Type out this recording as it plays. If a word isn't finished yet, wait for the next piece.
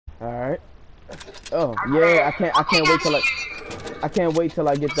All right. Oh yeah, I can't wait till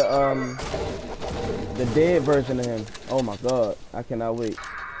I get the dead version of him. Oh my god, I cannot wait.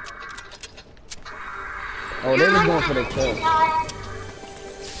 Oh, they was going for the kill.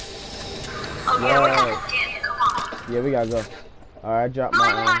 Oh yeah, we got to get. Come on. Yeah, we gotta go. All right, drop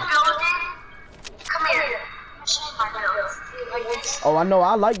my Come here. Show my build. Like this. Oh, I know.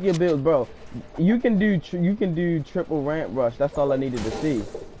 I like your builds, bro. You can do triple ramp rush. That's all I needed to see.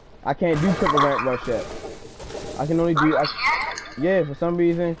 I can't do triple ramp rush yet. I can only do. Yeah, for some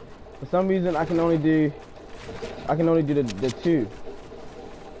reason I can only do the two.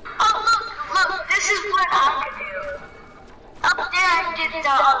 Oh look, this is what I can do. Up there I did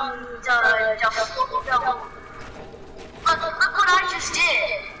look what I just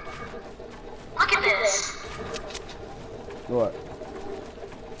did. Look at this. What?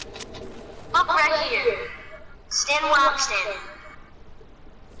 Look right here. Stand where I'm standing.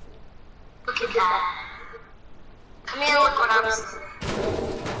 Look at that. Come here, look what I'm saying.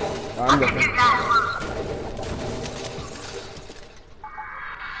 I'm Look at that.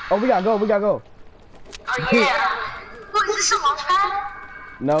 Oh, we gotta go. Oh yeah. What, is this a launch pad?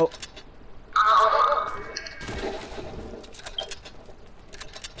 No. Oh.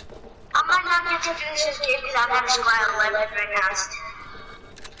 I might not get to finish this game because I'm at squad 11 right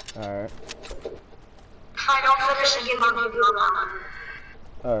now. Alright. If I don't finish the game, I'll give you a lot.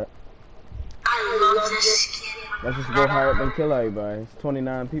 Alright. I love this skin. Let's just go hurry up and kill everybody. It's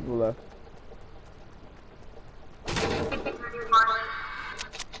 29 people left. I thought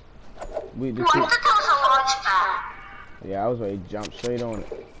that was a launch pad. Yeah, I was ready to jump straight on it.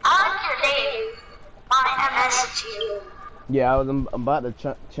 I like your name. My MSG. Yeah, I'm about to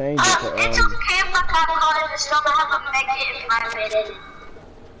change it to It's okay if I got caught in the storm. I have a make it in my minute.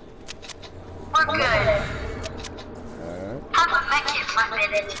 We're good. Alright. Have a make it in my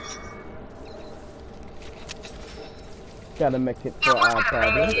minute. Gotta make it for our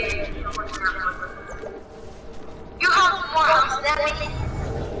problem. You have more health than me.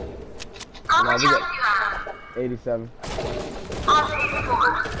 How much health do you have? 87. I'm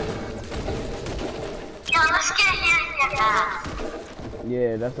 84. Yeah, let's get here and get that.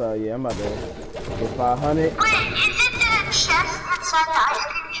 Yeah, that's yeah, I'm about to get 500. Wait, is it the chest inside the ice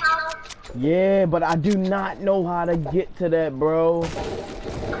cream truck? Yeah, but I do not know how to get to that, bro. Oh,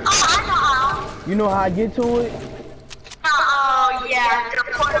 I know how. You know how I get to it? Oh, yeah, the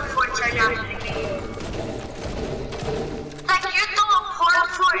porta forts are not in the game. Like, you throw a porta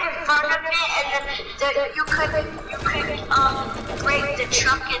fort in front of it, and then you could break the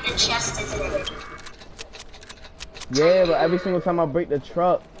truck and the chest is in it. Yeah, but every single time I break the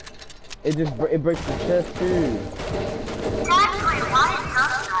truck, it breaks the chest too. Exactly, why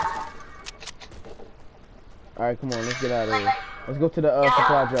does that? Alright, come on, let's get out of here. Let's go to the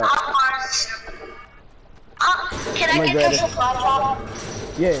supply drop. Can I get the supply drop?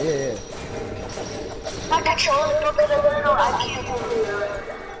 Yeah. My controller's a little, I can't believe it.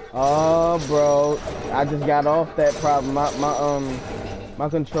 Oh, bro, I just got off that problem. My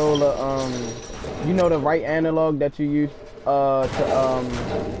controller, you know the right analog that you use to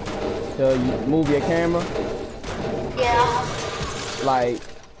move your camera? Yeah. Like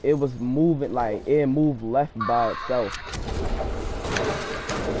it was moving, like it moved left by itself.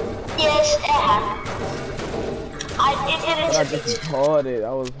 Yes, it happened. I just bought it.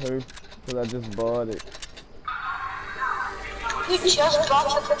 I was hurt because I just bought it. You just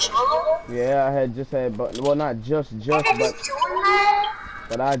bought your controller? Yeah, I had just had bought. Well, not just,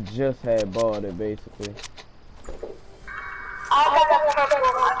 but I just had bought it basically. I got a purple.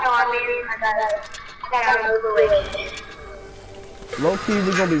 I got a blue. Low key,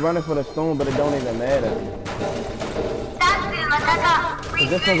 we're gonna be running for the stone, but it don't even matter. That's good. Like I got 3. Cause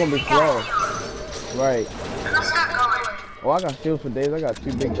this one's gonna be slow. Right. Let's start going. Oh, I got shields for days. I got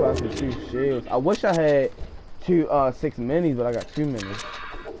 2 big pots and 2 shields. I wish I had 2 6 minis, but I got 2 minis.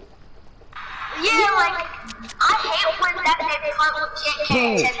 Yeah, like I hate when that they can't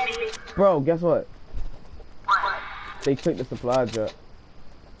carry 10 minutes. Bro, guess what? What? They took the supply drop.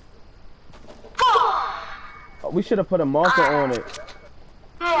 Oh, We should have put a marker on it.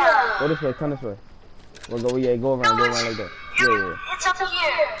 yeah. Go this way, come this way. We'll go, yeah, go around like that. Yeah. It's up here.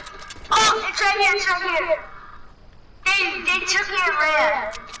 Oh, it's right here, They took it and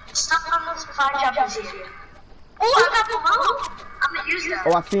ran. Stuff from the supply drop is here. Oh, I got blue. I'm gonna use that.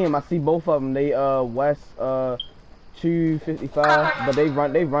 Oh, I see him. I see both of them. They west 255, but they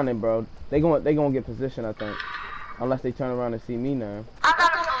running, bro. They gonna get position, I think, unless they turn around and see me now. I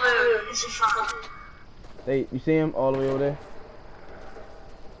got a blue. This is fun. You see him all the way over there?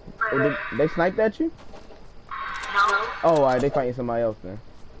 Oh, they sniped at you? No. Oh, alright, they fighting somebody else then.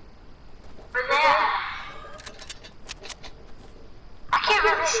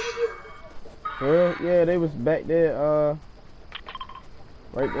 never see you. For real? Yeah, they was back there,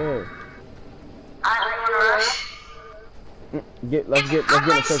 right there. I wanna rush. Let's get I a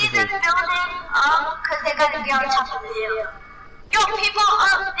might see circle them first. building cause they gotta be on top of the hill. Yo, people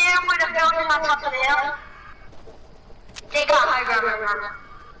up there with the building on top of the hill. They got high ground right now.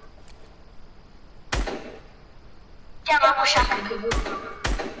 Damn, I wish I could move.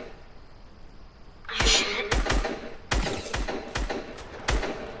 You should.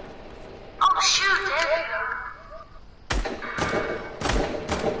 Oh shoot, there we go.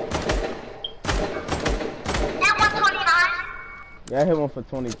 Hit 129. Yeah, I hit one for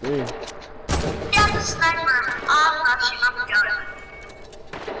 23. Yeah, I'm a sniper. I'm rushing, I'm going.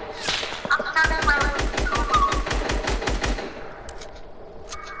 I'm not in my room.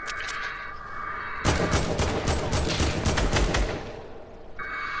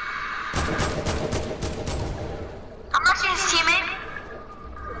 I'm rushing his teammate.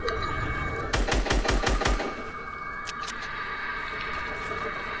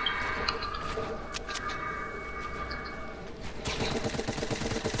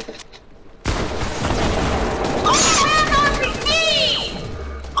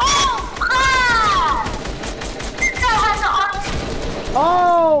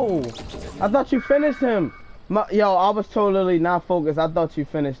 Oh! I thought you finished him. Yo, I was totally not focused. I thought you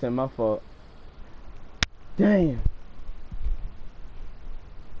finished him. My fault. Damn.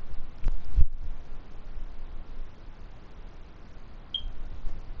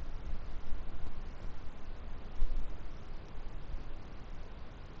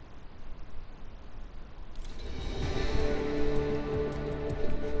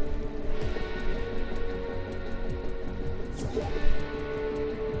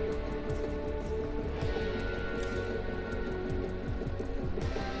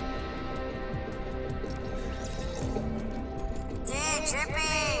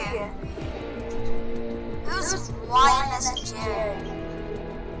 Drippy! Who's YMS Jared?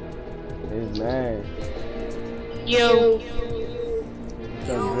 It's mad. Yo,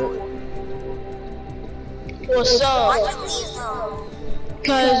 what's Why'd up? you leave though?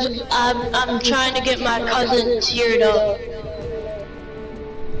 Cause I'm trying to get my cousin tiered up.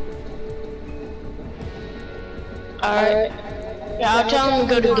 Alright. Yeah, I'll tell him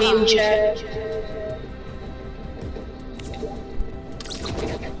to go to game chat.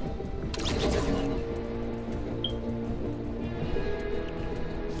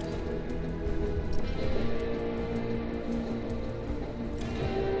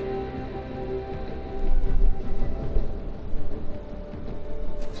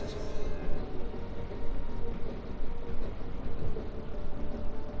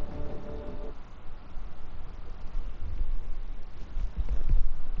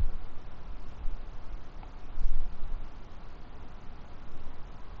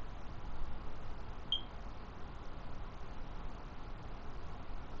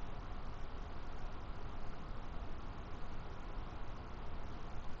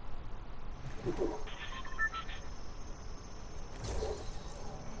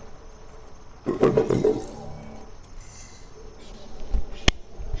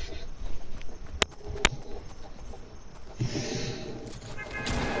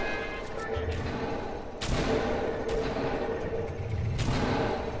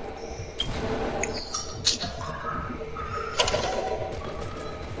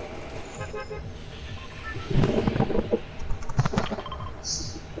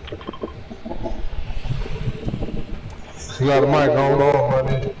 You got a mic on,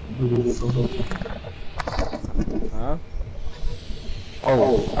 buddy. Huh?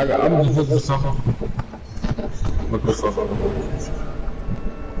 Oh, I'm just looking for something. Look for something.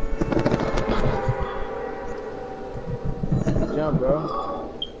 Jump, bro.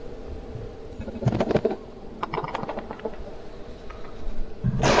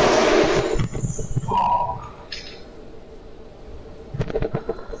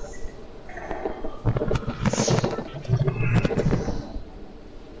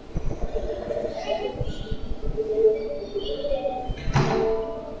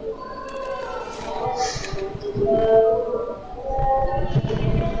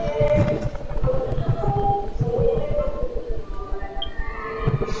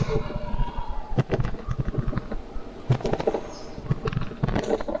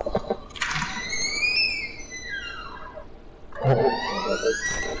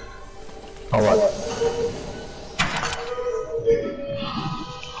 All right.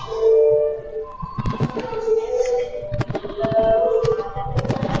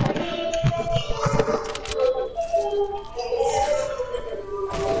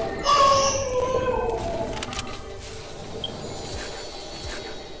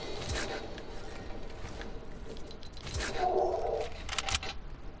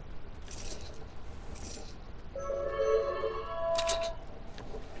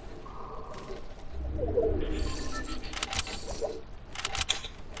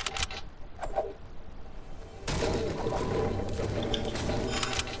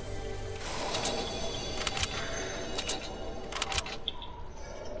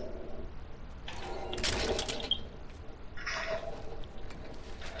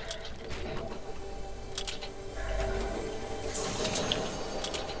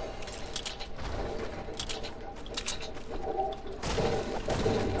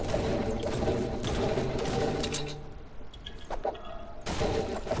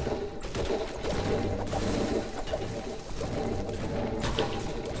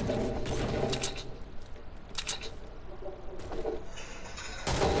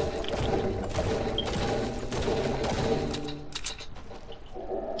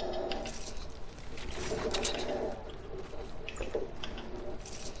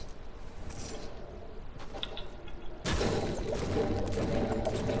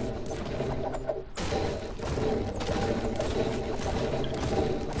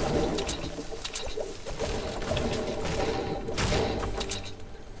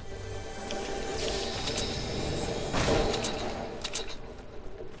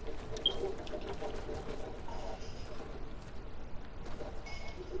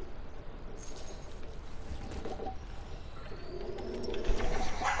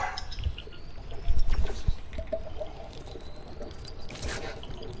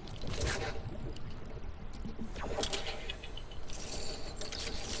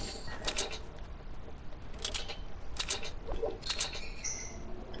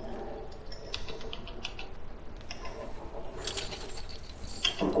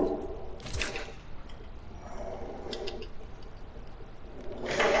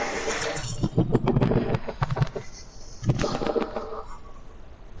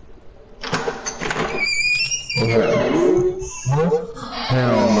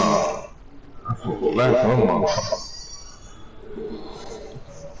 Hell no. I feel left on motherfucker.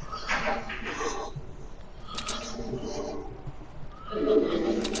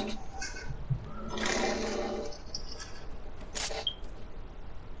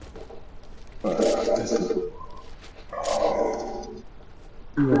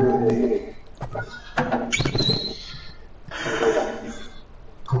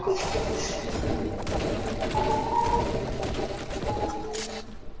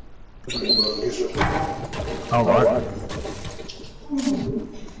 All right.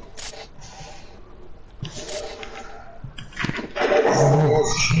 Oh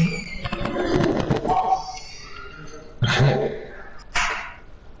shit.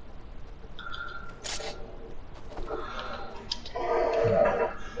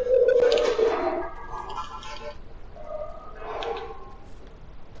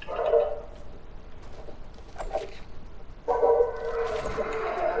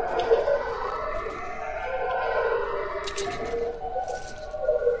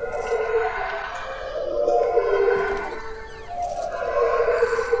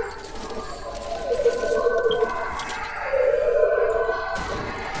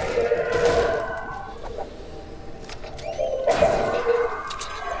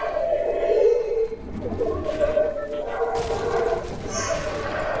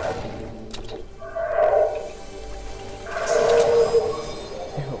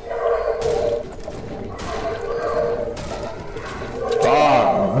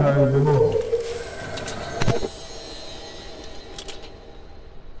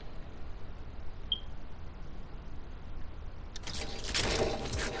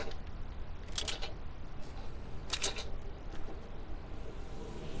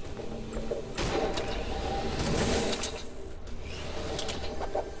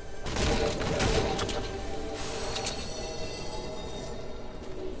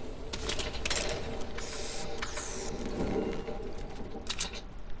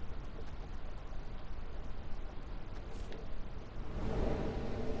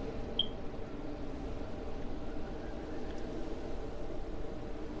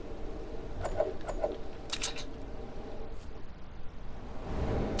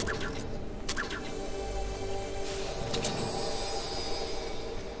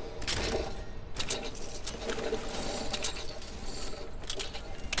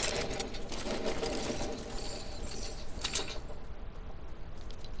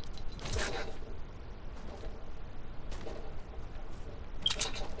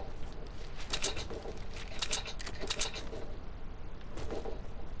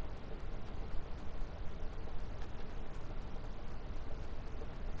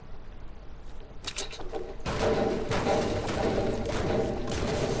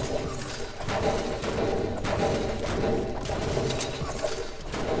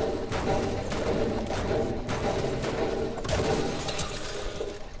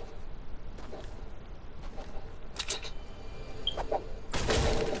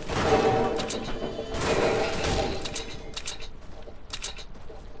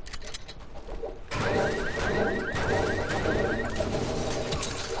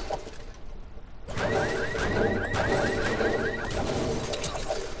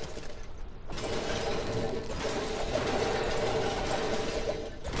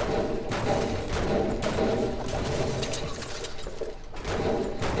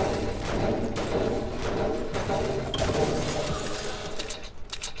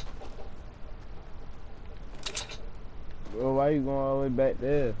 Well, why you going all the way back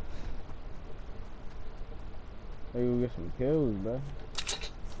there? Maybe we'll get some kills, bro.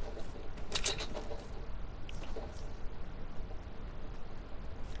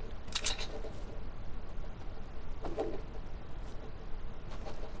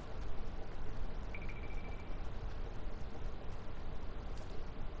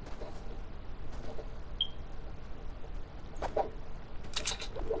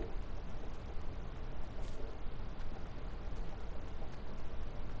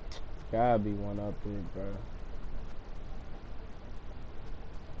 Gotta be one up there, bro.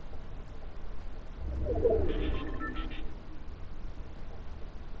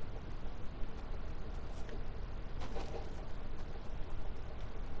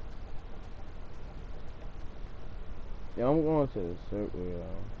 Yeah, I'm going to the circle, y'all.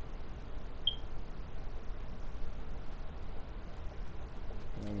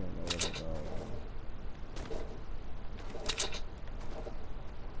 I don't know what it's all about.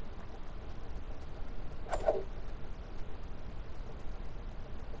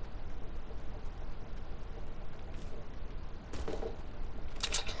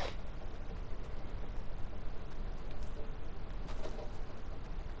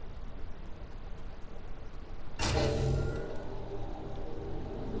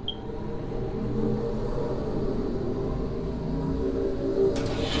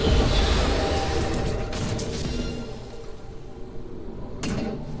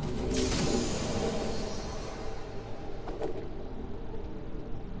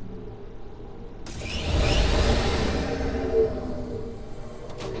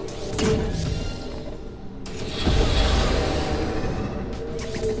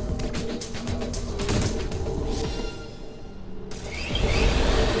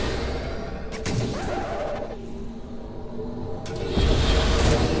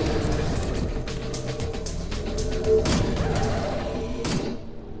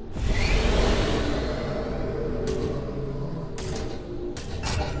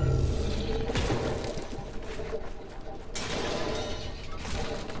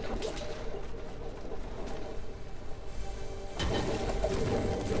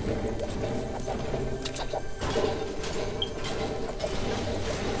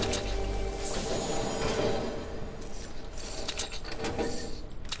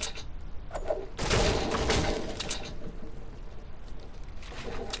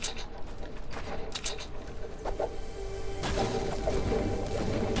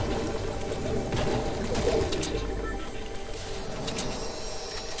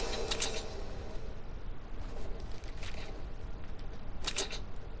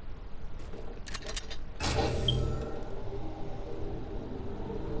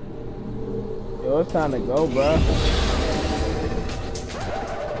 it's time to go, bro.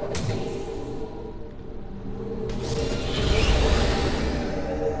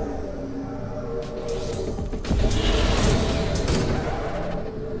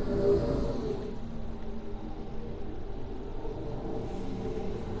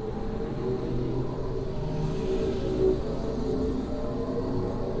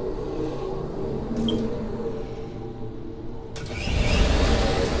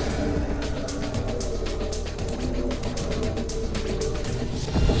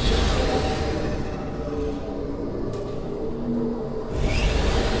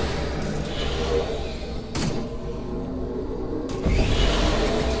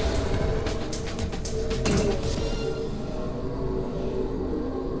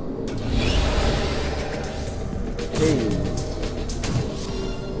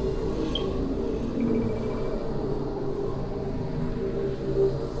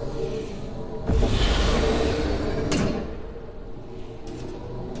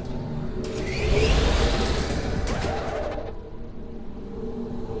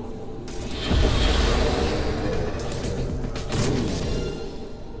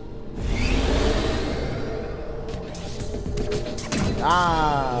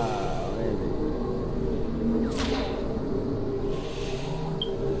 Ah, maybe.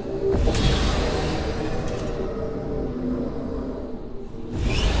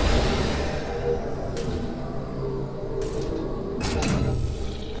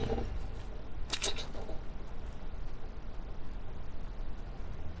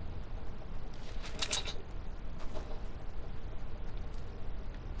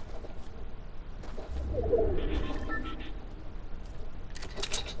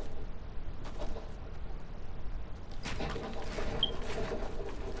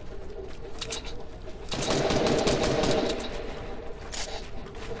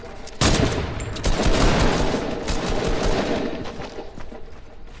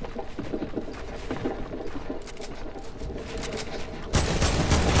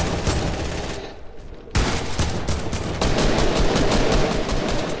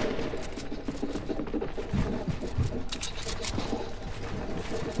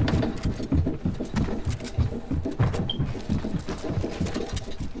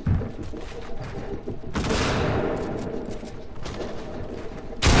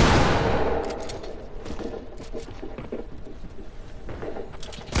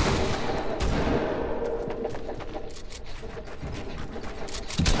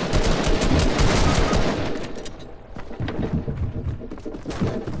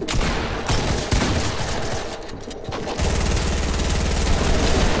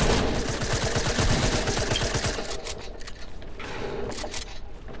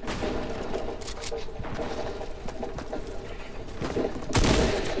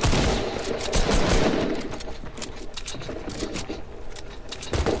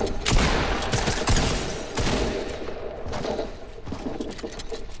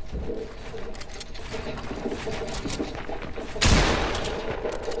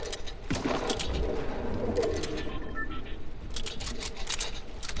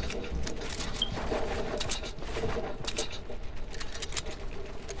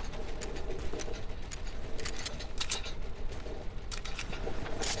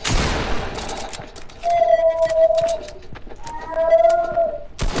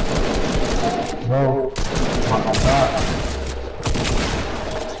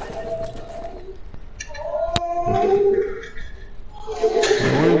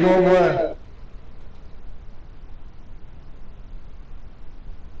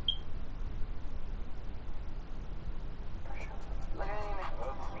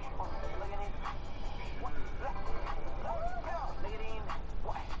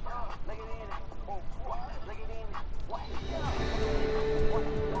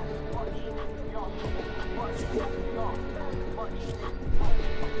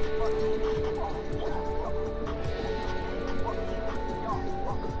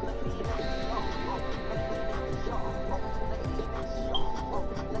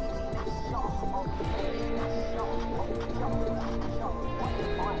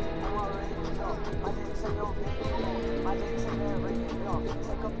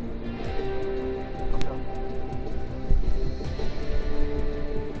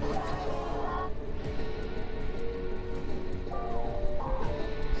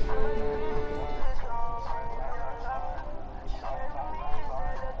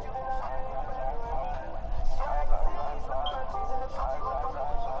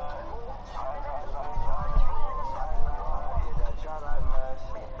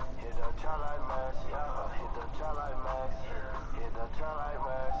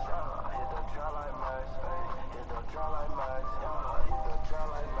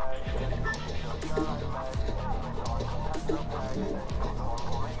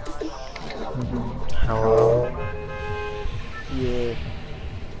 Hello. Yeah.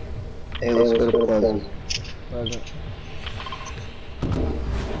 Hey, let's go to Pleasant. Present.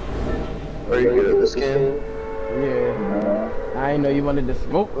 Are you good at this game? Yeah. I didn't know you wanted to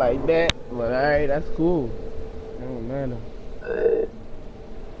smoke like that, but alright, that's cool. Don't matter.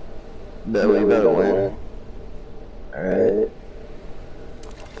 Bet we better win. Alright.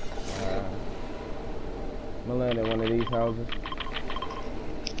 I'm gonna land in one of these houses.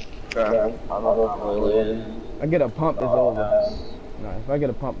 Okay. I'm not really in. I get a pump, it's over. Nah, if I get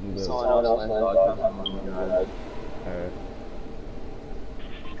a pump, I'm good. Someone else lands dog, I'm on my god. Alright.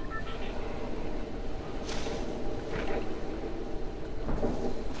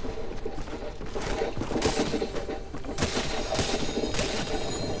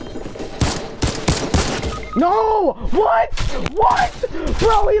 No! What? What?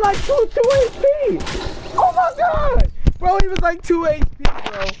 Bro, he like 2 HP! Oh my god! Bro, he was like 2 HP,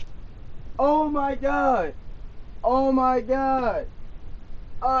 bro. Oh my god! Oh my god!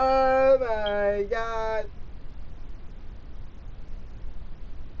 Oh my god!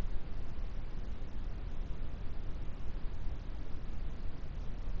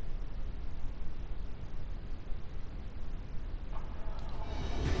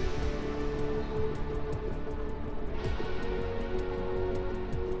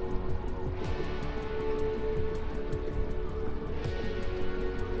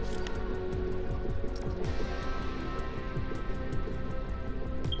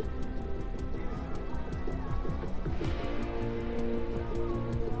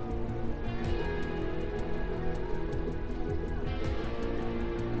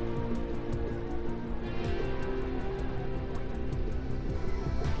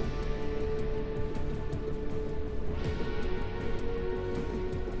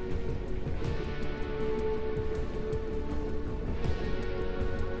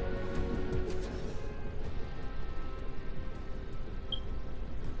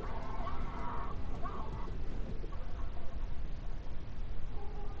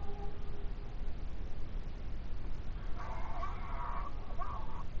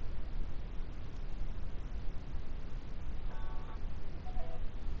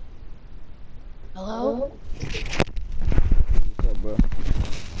 Hello? What's up, bro?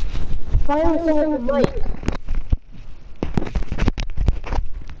 Finally found the mic.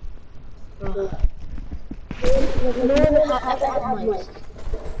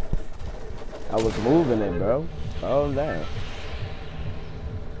 I was moving it, bro. Oh, damn.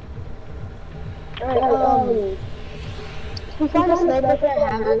 Alright, we found a sniper that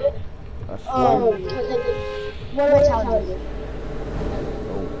have it. I swear. What are challenges?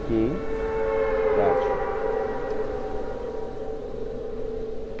 Okay. Gotcha.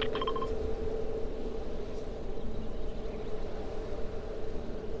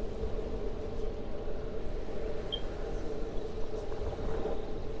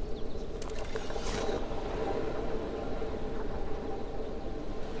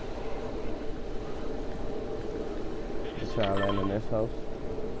 Try to land in this house.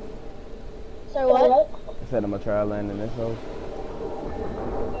 So what? I said I'm gonna try to land in this house.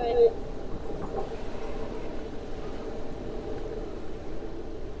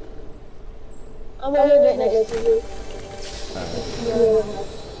 I'm gonna get next to you. Alright.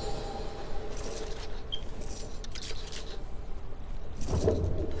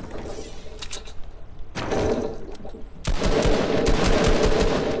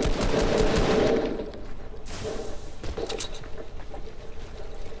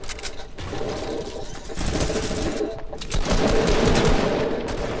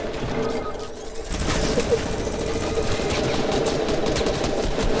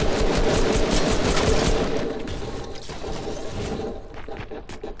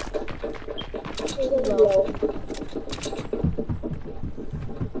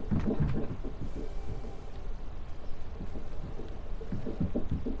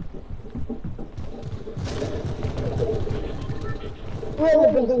 We're in the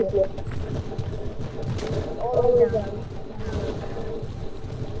big group. All the way down.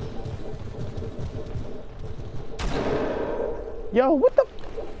 Yo, what the?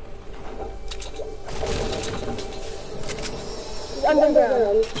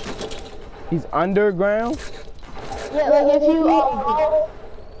 Underground. He's underground? Yeah, like if you go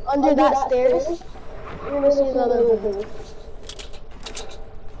under that stairs, you're gonna see another thing.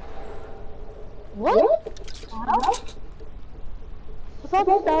 What? How? I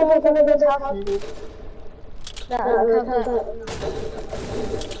thought that was one of those houses. That how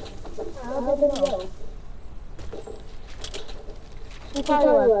did it go? He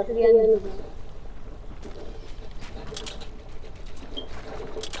probably left to the end of it.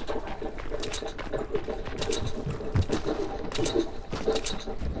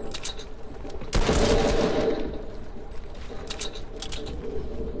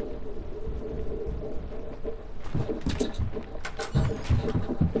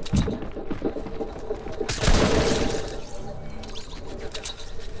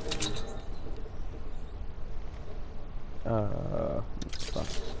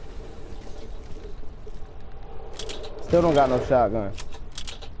 still don't got no shotgun.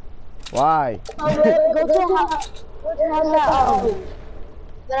 Why? Go to the house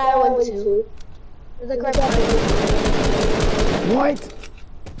that I went to. There's a crap. What?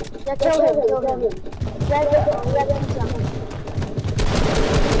 Yeah, kill him.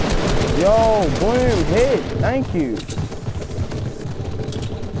 Yo, boom, hit. Thank you.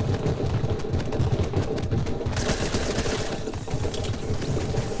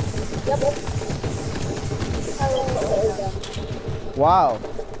 Wow.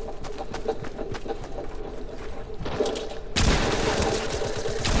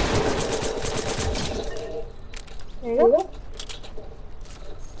 There you go.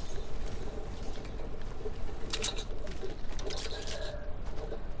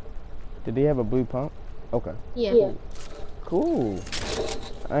 Did he have a blue pump? Okay. Yeah. Cool.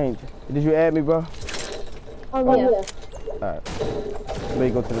 Did you add me, bro? Oh, yeah. Alright. Let me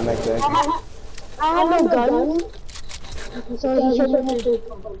go to the next exit. I have no guns. So he shouldn't have to.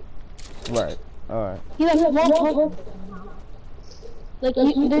 Right. Alright. He like won't. Like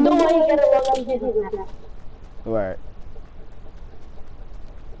there's no way you get a run like that. Right.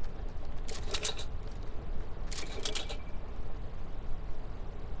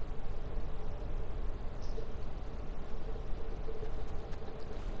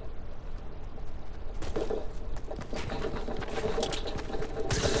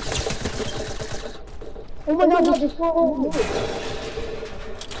 Oh my god, just go. Oh my god.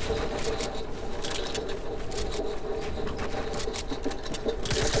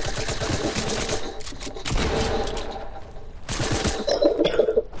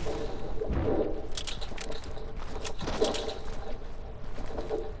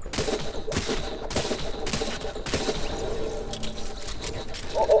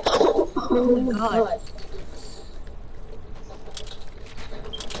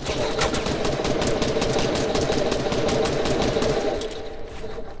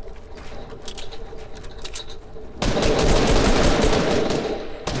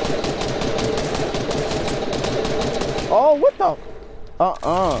 Oh, what the?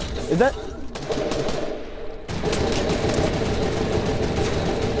 Is that?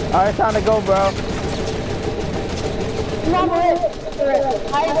 Alright, time to go, bro.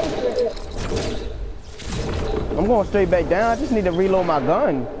 I'm going straight back down. I just need to reload my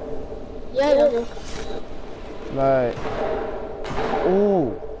gun. Yeah. Like,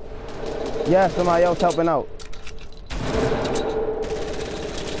 ooh. Yeah, somebody else helping out.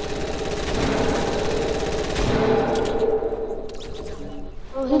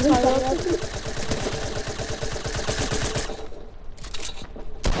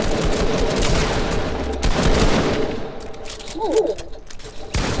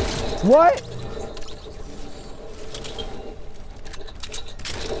 What?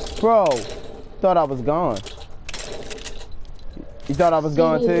 Bro, thought I was gone. You thought I was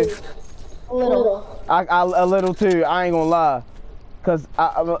gone too? A little. A little too. I ain't gonna lie, cause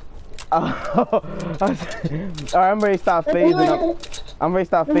alright, I'm ready to stop phasing. I'm ready to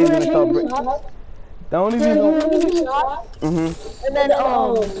stop phasing and start. The only reason. And then I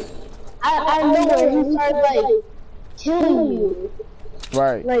know where he started like killing you.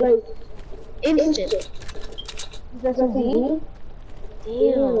 Right. Like instant. That's a V?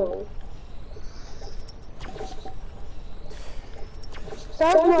 Damn.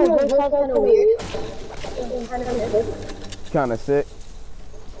 Sorry for my voice sounds kind of weird. Kind of sick.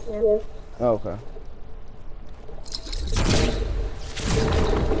 Yeah. Okay.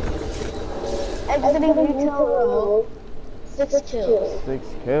 Exiting retail row. 6 kills. 6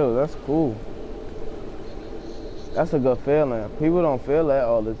 kills. That's cool. That's a good feeling. People don't feel that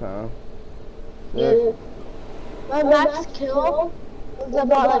all the time. Yeah. My max kill was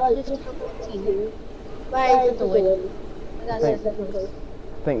about like 15 or 14. But I did the win. I got 6 kills.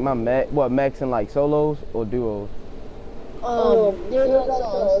 I think my max in like solos or duos?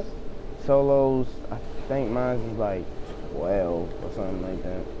 Solos. Solos, I think mine is like 12 or something like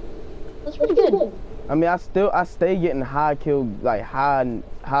that. That's pretty good. I mean, I stay getting high kill, like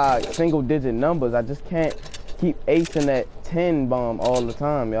high single digit numbers. I just can't keep acing that 10 bomb all the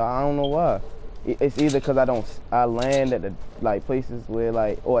time, y'all. I don't know why. It's either because I land at the like places where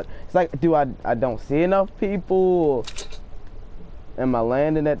like, or it's like, I don't see enough people, or am I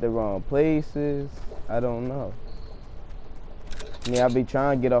landing at the wrong places? I don't know. I mean, I be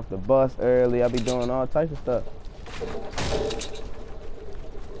trying to get off the bus early. I be doing all types of stuff.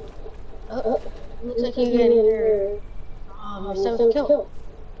 Looks like you're getting your 7th kill.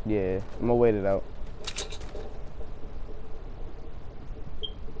 Yeah, I'm gonna wait it out.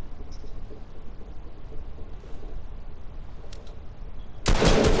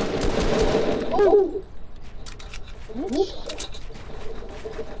 Oh!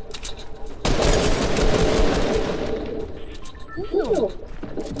 Yeah.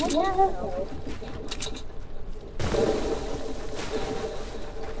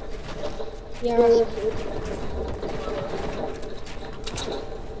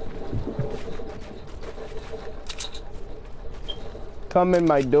 Come in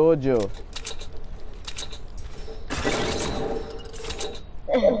my dojo.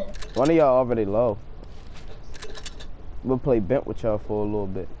 One of y'all already low. We'll play bent with y'all for a little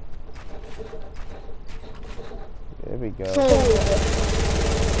bit. There we go.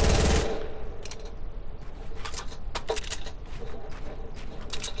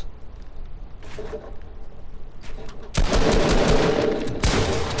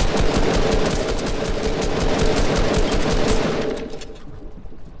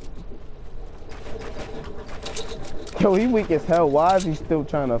 Yo, he weak as hell. Why is he still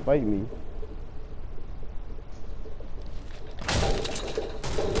trying to fight me?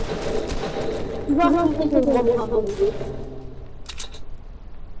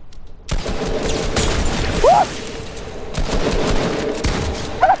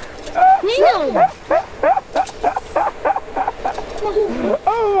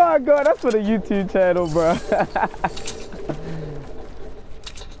 Oh my god, that's for the YouTube channel, bro.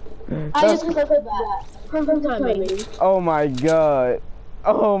 I just clicked that. Perfect timing. Oh my god.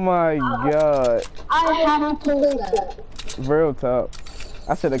 Oh my god. I haven't posted that. Real talk.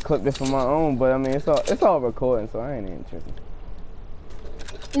 I should have clipped it for my own, but I mean it's all recording, so I ain't even tripping.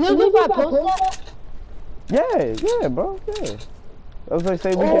 You know if I post that? Yeah, bro, yeah. I was gonna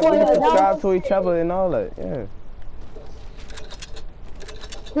say we can subscribe to each other and all that, yeah.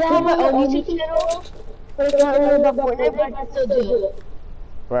 I have my own YouTube channel, but it's not really about Fortnite, but I can still do it.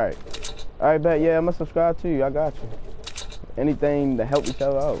 Right. Alright, bet, yeah, I'm gonna subscribe to you, I got you. Anything to help each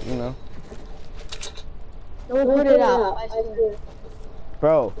other out, you know. Don't put it out. I swear.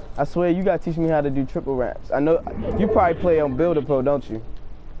 Bro, I swear you gotta teach me how to do triple ramps. I know you probably play on Builder Pro, don't you?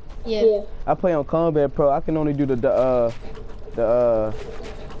 Yeah. I play on Combat Pro. I can only do I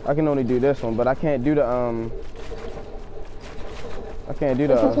can only do this one, but I can't do the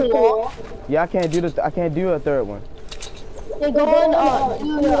yeah, I can't do a third one. They go on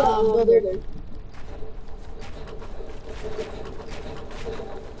do Builder.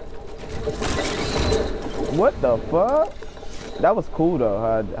 What the fuck? That was cool though,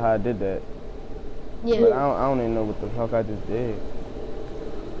 how I did that. Yeah. But I don't even know what the fuck I just did.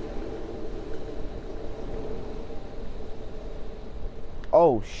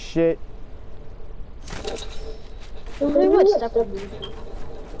 Oh shit. Pretty much stuff with me.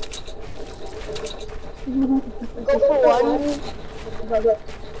 Go for one.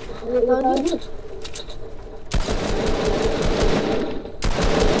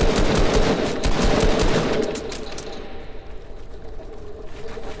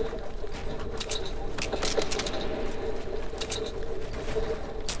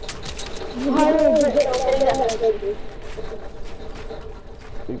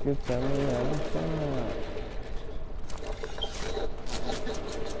 You can tell me how to shot.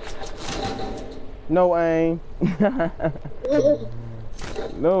 No aim.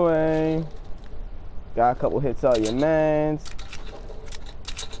 No aim. Got a couple hits on your mans.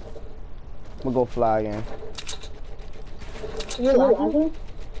 We'll go fly again. You lagging?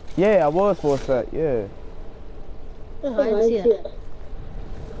 Yeah, I was for a sec, yeah. Oh, I didn't see it.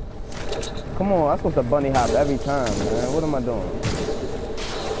 Come on, I'm supposed to bunny hop every time, man. What am I doing?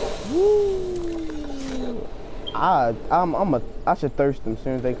 I should thirst them as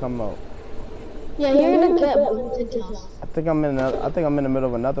soon as they come out. Yeah, you're gonna get bulleted kills. I think I'm in the middle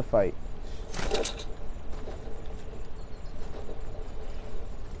of another fight.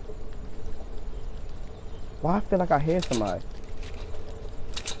 Why I feel like I hear somebody?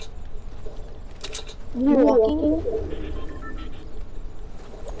 You're walking?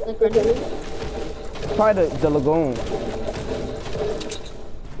 Like right here? Probably the lagoon.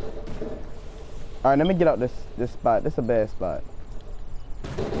 Alright, let me get out this spot. This is a bad spot.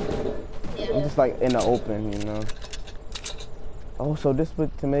 Yeah. I'm just like in the open, you know. Oh, so this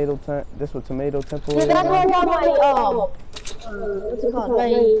with tomato temple Yeah, that's why I got my what's it called? My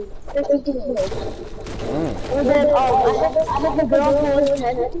 52 kills. And then I had the girl who was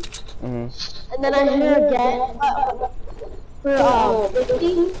 10. And then I hit her again for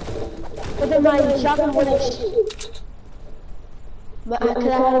 50. But then my shotgun wouldn't shoot. But because I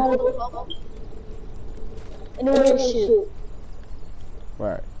had a gold bow. And it wouldn't shoot.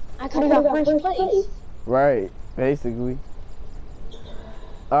 Right. I could have got first place. Right, basically.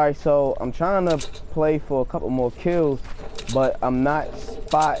 Alright, so I'm trying to play for a couple more kills, but I'm not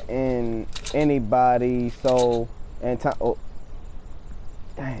spotting anybody, so and time. Oh,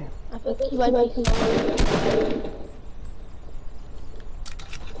 damn. I think he might be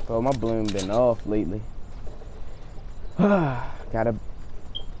So my bloom been off lately. Gotta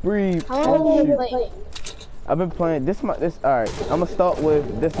breathe. How long have you and been shoot. playing? I've been playing this. Alright. I'm gonna start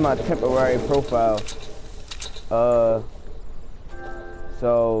with this. My temporary profile.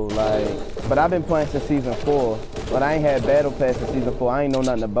 So like, but I've been playing since season 4. But I ain't had battle pass in season 4. I ain't know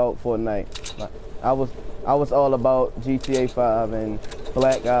nothing about Fortnite. Like, I was all about GTA 5 and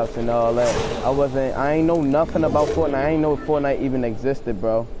Black Ops and all that. I ain't know nothing about Fortnite. I ain't know Fortnite even existed,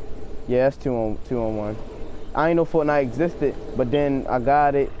 bro. Yeah, that's two on one. I ain't know Fortnite existed, but then I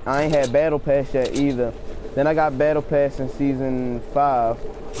got it. I ain't had battle pass yet either. Then I got battle pass in season 5.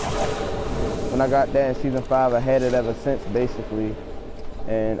 When I got that in season 5, I had it ever since basically,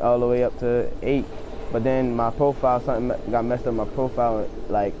 and all the way up to 8. But then my profile, something got messed up. My profile,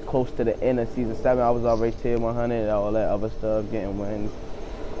 like close to the end of season 7, I was already tier 100 and all that other stuff, getting wins.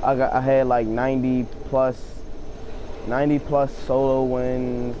 I had like 90 plus solo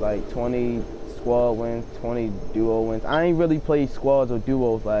wins, like 20 squad wins, 20 duo wins. I ain't really played squads or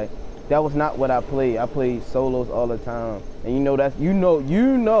duos. Like, that was not what I played. I played solos all the time. And you know that's I know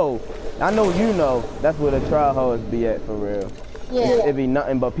you know that's where the tryhards be at for real. Yeah. It be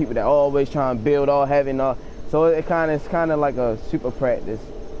nothing but people that always trying to build, all having all. So it's kind of like a super practice.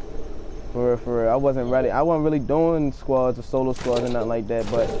 For real. I wasn't ready. I wasn't really doing squads or solo squads or nothing like that.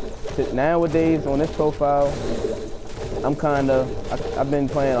 But nowadays on this profile, I've been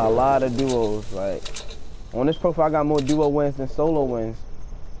playing a lot of duos. Like, on this profile, I got more duo wins than solo wins.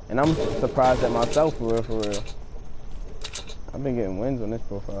 And I'm surprised at myself, for real. I've been getting wins on this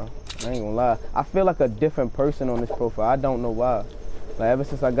profile. I ain't gonna lie. I feel like a different person on this profile. I don't know why. Like, ever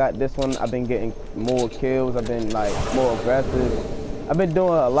since I got this one, I've been getting more kills. I've been, like, more aggressive. I've been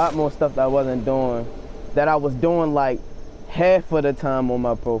doing a lot more stuff that I wasn't doing. That I was doing, like, half of the time on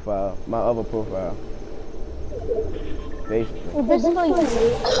my profile. My other profile. Basically. Well, basically,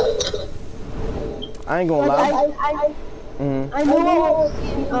 I ain't gonna like, lie. I know I was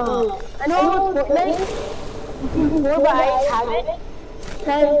Fortnite before, but I didn't have it. So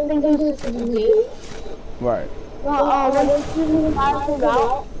I think it was just a new game. Right. Well, when season 5 came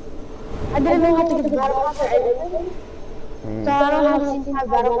out, I didn't know how to get the battle pass or anything. So I don't have season 5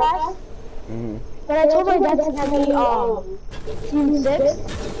 battle pass. But I told my dad to get me season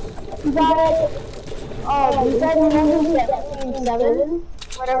 6. He got it. He said he wanted to get season 7.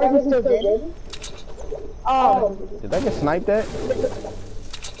 Whatever he still did. Did I get sniped at?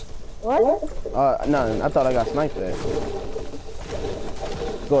 What? No, I thought I got sniped at.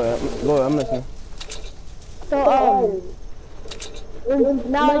 Go ahead, I'm listening. So,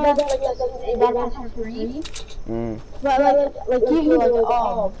 now I got like a battle pass for free. But like you, like,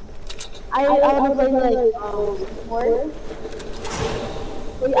 I want to play like, Ford.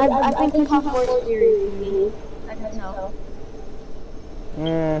 I think you have Ford series, I can tell.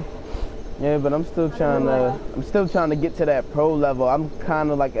 Yeah, but I'm still trying to get to that pro level. I'm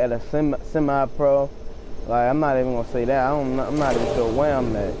kind of like at a semi-pro. Like, I'm not even gonna say that. I'm not even sure where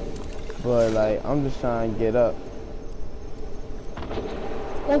I'm at. But like, I'm just trying to get up.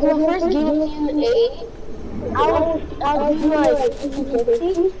 Like, my first game of season 8, I'll do like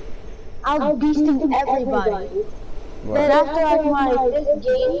 50. I'll beasting everybody. Right. Then after like my 5th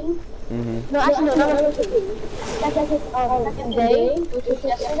game, no, actually no, not my 5th game. Second day, which was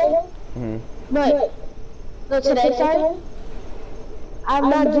yesterday. No, today, sorry. I'm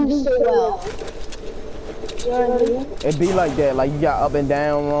not doing so well. You know what I mean? It be like that. Like, you got up and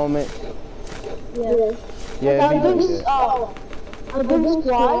down moments. Yeah. Yeah, it be like that. I'm doing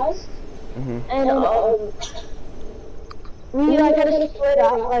squads. And we like had to split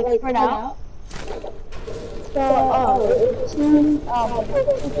out. So two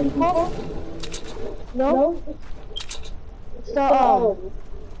people. No. So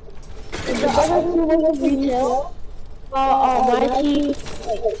the other two was retail. My team.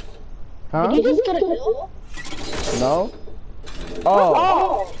 Huh? Did you just get a kill? No.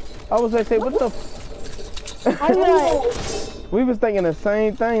 Oh. I was gonna say, what the? I'm like. We was thinking the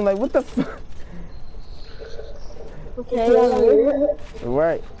same thing. Like, what the? Okay.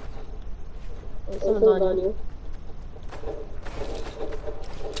 Right. Someone's on you.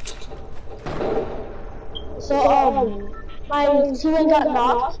 So my teammate got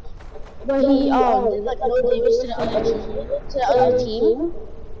knocked, but he did like no damage to the other team.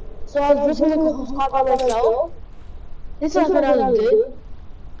 So I was risking the squad by myself. This is when I was good.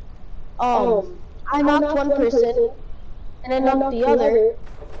 I knocked one person, and I knocked the other.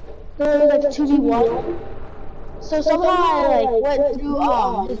 So it was like 2v1. So somehow I like went through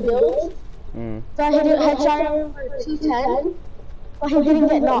his build. So I hit a headshot for 210, but he didn't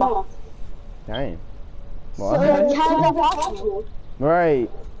get knocked. Dang. So like, how is that possible? Right.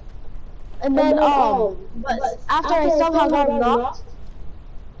 And then but after I somehow got knocked,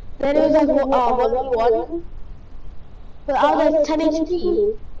 then it was like 1v1. But I was like 10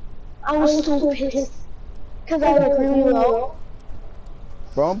 HP. I was so pissed because I was like really low.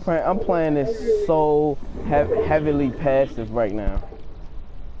 Bro, I'm playing this so heavily passive right now.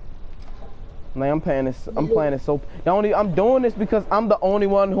 Like I'm playing this so. I'm doing this because I'm the only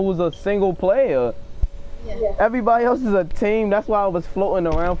one who's a single player. Yeah. Everybody else is a team. That's why I was floating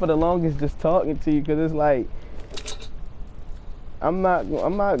around for the longest, just talking to you, because it's like I'm not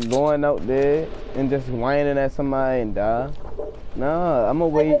going out there and just whining at somebody and die. Nah, I'm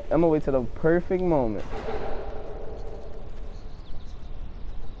gonna wait till the perfect moment.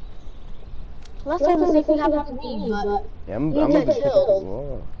 Last time the same thing happened to me, but Yeah, I'm you gonna get get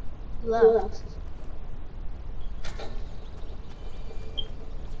killed. Left.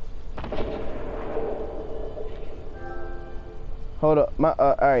 Hold up,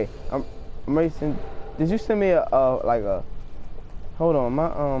 alright, I'm racing. Did you send me a hold on,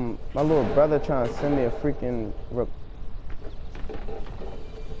 my little brother trying to send me a freaking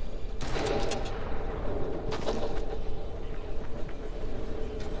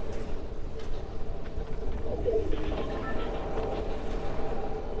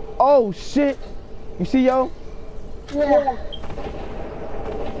oh shit! You see, yo? Yeah.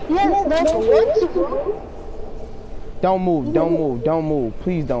 Yes, that's what. Don't move, don't move, don't move.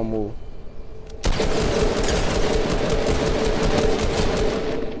 Please don't move.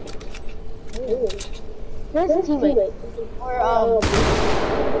 Where's the teammate? Or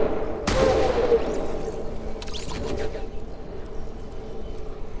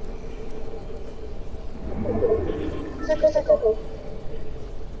circle.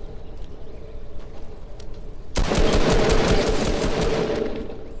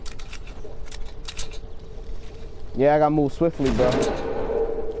 Yeah, I gotta move swiftly, bro.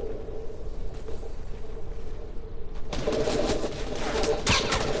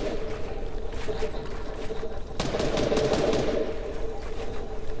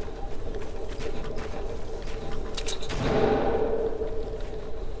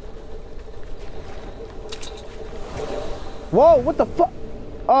 Whoa, what the fuck?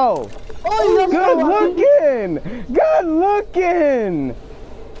 Oh. Good looking! Good looking!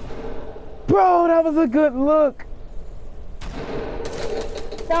 Bro, that was a good look.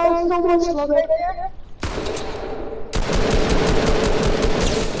 That was so much love right there.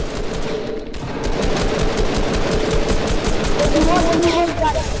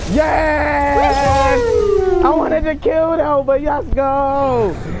 Yes! I wanted to kill though, but let's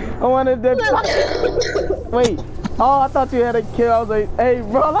go! I wanted to... Wait. Oh, I thought you had a kill. I was like, hey,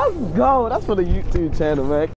 bro, let's go. That's for the YouTube channel, man.